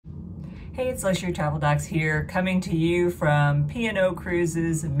Hey, it's Luxury Travel Docs here, coming to you from P&O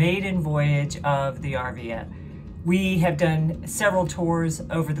Cruises' Maiden Voyage of the Arvia. We have done several tours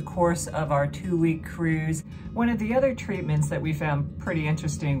over the course of our 2-week cruise. One of the other treatments that we found pretty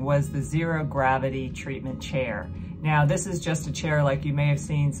interesting was the zero gravity treatment chair. Now, this is just a chair like you may have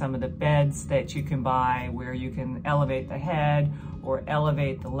seen some of the beds that you can buy where you can elevate the head or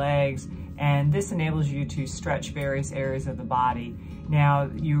elevate the legs, and this enables you to stretch various areas of the body. Now,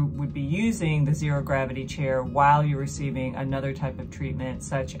 you would be using the zero gravity chair while you're receiving another type of treatment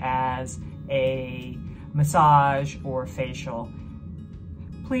such as a massage or facial.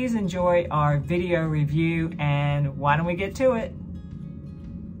 Please enjoy our video review, and why don't we get to it?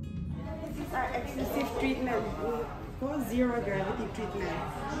 This is our exclusive treatment for zero gravity treatment.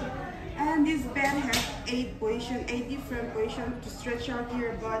 And this bed has 8 different positions to stretch out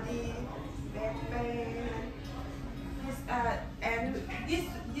your body, back pain. And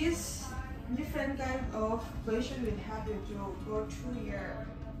this different kind of position will help you to go through your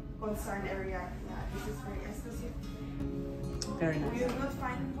concern area. Yeah, this is very exclusive. Very nice. You will not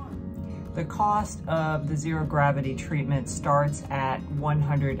find one. The cost of the zero gravity treatment starts at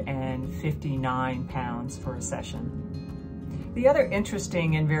 £159 for a session. The other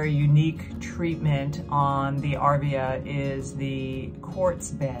interesting and very unique treatment on the Arvia is the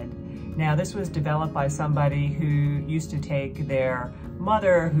Quartz bed. Now, this was developed by somebody who used to take their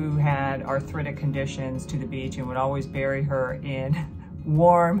mother who had arthritic conditions to the beach and would always bury her in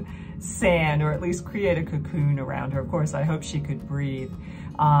warm sand, or at least create a cocoon around her. Of course, I hope she could breathe.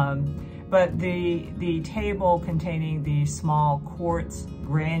 But the table containing the small quartz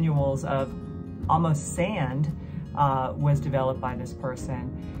granules of almost sand was developed by this person.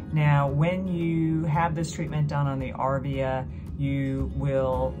 Now, when you have this treatment done on the Arvia, you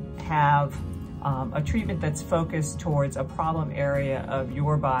will have a treatment that's focused towards a problem area of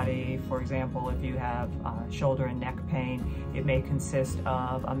your body. For example, if you have shoulder and neck pain, it may consist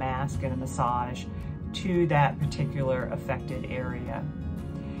of a mask and a massage to that particular affected area.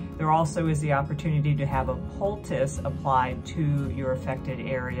 There also is the opportunity to have a poultice applied to your affected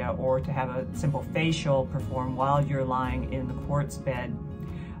area, or to have a simple facial performed while you're lying in the quartz bed.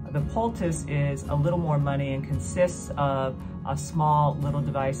 The poultice is a little more money and consists of a small little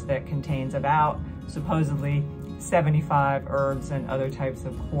device that contains about supposedly 75 herbs and other types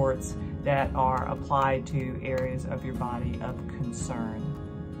of quartz that are applied to areas of your body of concern.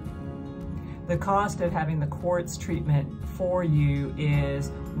 The cost of having the quartz treatment for you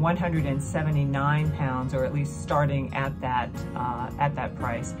is £179, or at least starting at that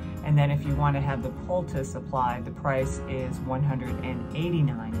price. And then if you want to have the poultice applied, the price is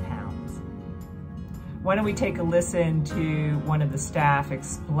 £189. Why don't we take a listen to one of the staff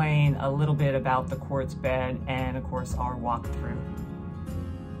explain a little bit about the quartz bed and, of course, our walkthrough.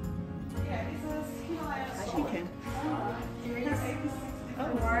 Yeah, this is You can.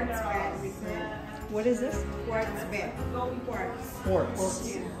 quartz bed. What is this? Quartz bed. Quartz.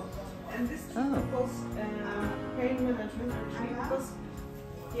 Quartz. Yeah. And this Oh. equals pain management because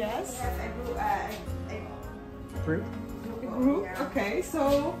yes, a Fruit? group. Okay,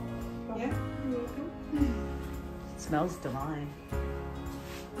 so yeah, you're welcome. Smells divine.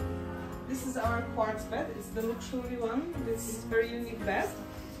 This is our quartz bed. It's the luxury one. This is very unique bed.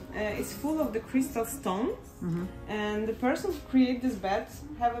 It's full of the crystal stone. And the person who created this bed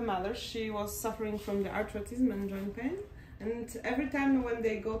have a mother. She was suffering from the arthritis and joint pain. And every time when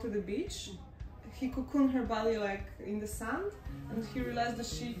they go to the beach, he cocooned her body like in the sand, and he realized that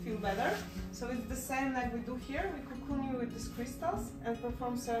she feel better. So it's the same like we do here. We cocoon you with these crystals and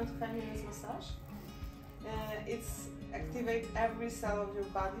perform 75 minutes massage. It's activate every cell of your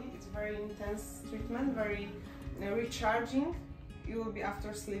body. It's very intense treatment, very recharging. You will be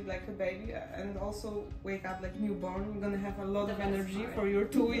after sleep like a baby, and also wake up like newborn. You're gonna have a lot of energy for your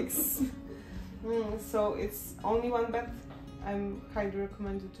 2 weeks. So it's only one bed. I'm highly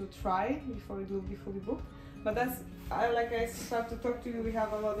recommend you to try before it will be fully booked. But that's, like I start to talk to you, we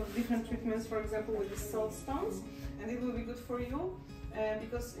have a lot of different treatments, for example with the salt stones, and it will be good for you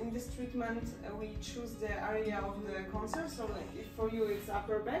because in this treatment we choose the area of the concern. So like if for you it's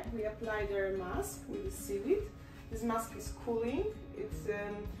upper back, we apply their mask with the seaweed. This mask is cooling, it's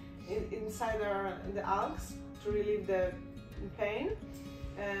inside the algs to relieve the pain.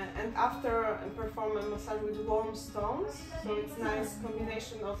 And after perform a massage with warm stones, so it's nice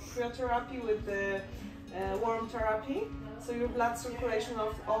combination of cryotherapy with the warm therapy. So your blood circulation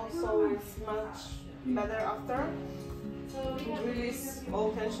also is much better after. It release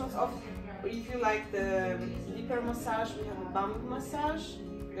all tensions. If you like the deeper massage, we have a bamboo massage.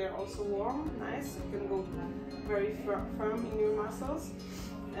 They're also warm, nice. You can go very firm in your muscles.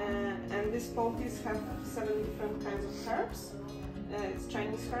 And these poultices have 7 different kinds of herbs. It's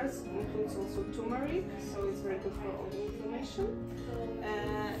Chinese herbs, includes also turmeric, so it's very good for all the inflammation.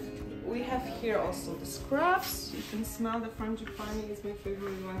 We have here also the scrubs. You can smell the frangipani, it's my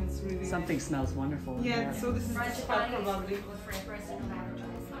favorite one. It's really Something smells wonderful. Yeah, so this is the scrub probably.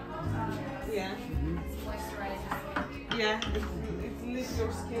 Yeah. Yeah, it leaves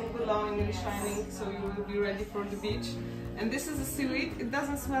your skin glowing and shining, so you will be ready for the beach. And this is a seaweed. It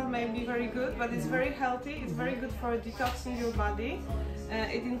doesn't smell maybe very good, but it's very healthy. It's very good for detoxing your body.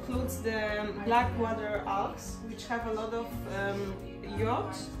 It includes the black water algae, which have a lot of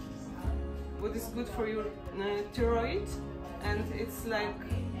iode, what is good for your thyroid, and it's like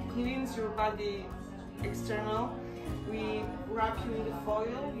cleans your body external. We wrap you in the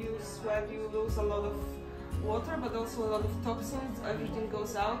foil, you sweat, you lose a lot of water, but also a lot of toxins, everything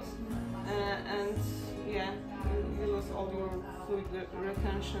goes out, and yeah, you lose all your fluid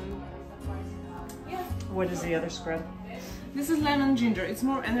retention. Yeah. What is the other scrub? This is lemon ginger. It's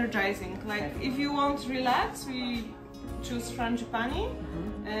more energizing. Like if you want relax, we choose frangipani.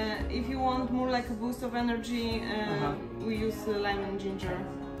 If you want more like a boost of energy, we use the lemon ginger.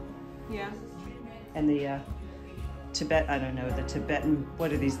 Yeah. And the I don't know, the Tibetan,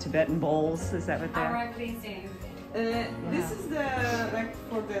 what are these, Tibetan bowls? Is that what they are? This is the, like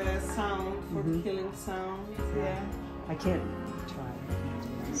for the sound, for the healing sound. Yeah. I can't try.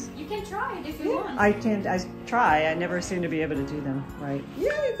 You can try it if you want. I try. I never seem to be able to do them right.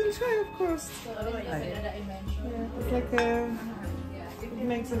 Yeah, you can try, of course. Yeah, it's like it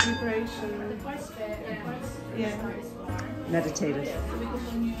makes a vibration. Yeah. Meditative.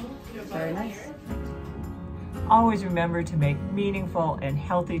 Very nice. Always remember to make meaningful and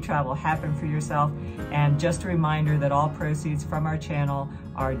healthy travel happen for yourself. And just a reminder that all proceeds from our channel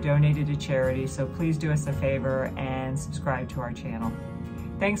are donated to charity, so please do us a favor and subscribe to our channel.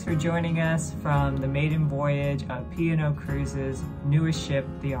 Thanks for joining us from the Maiden Voyage of P&O Cruises' newest ship,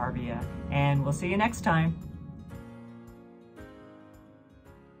 the Arvia. And we'll see you next time.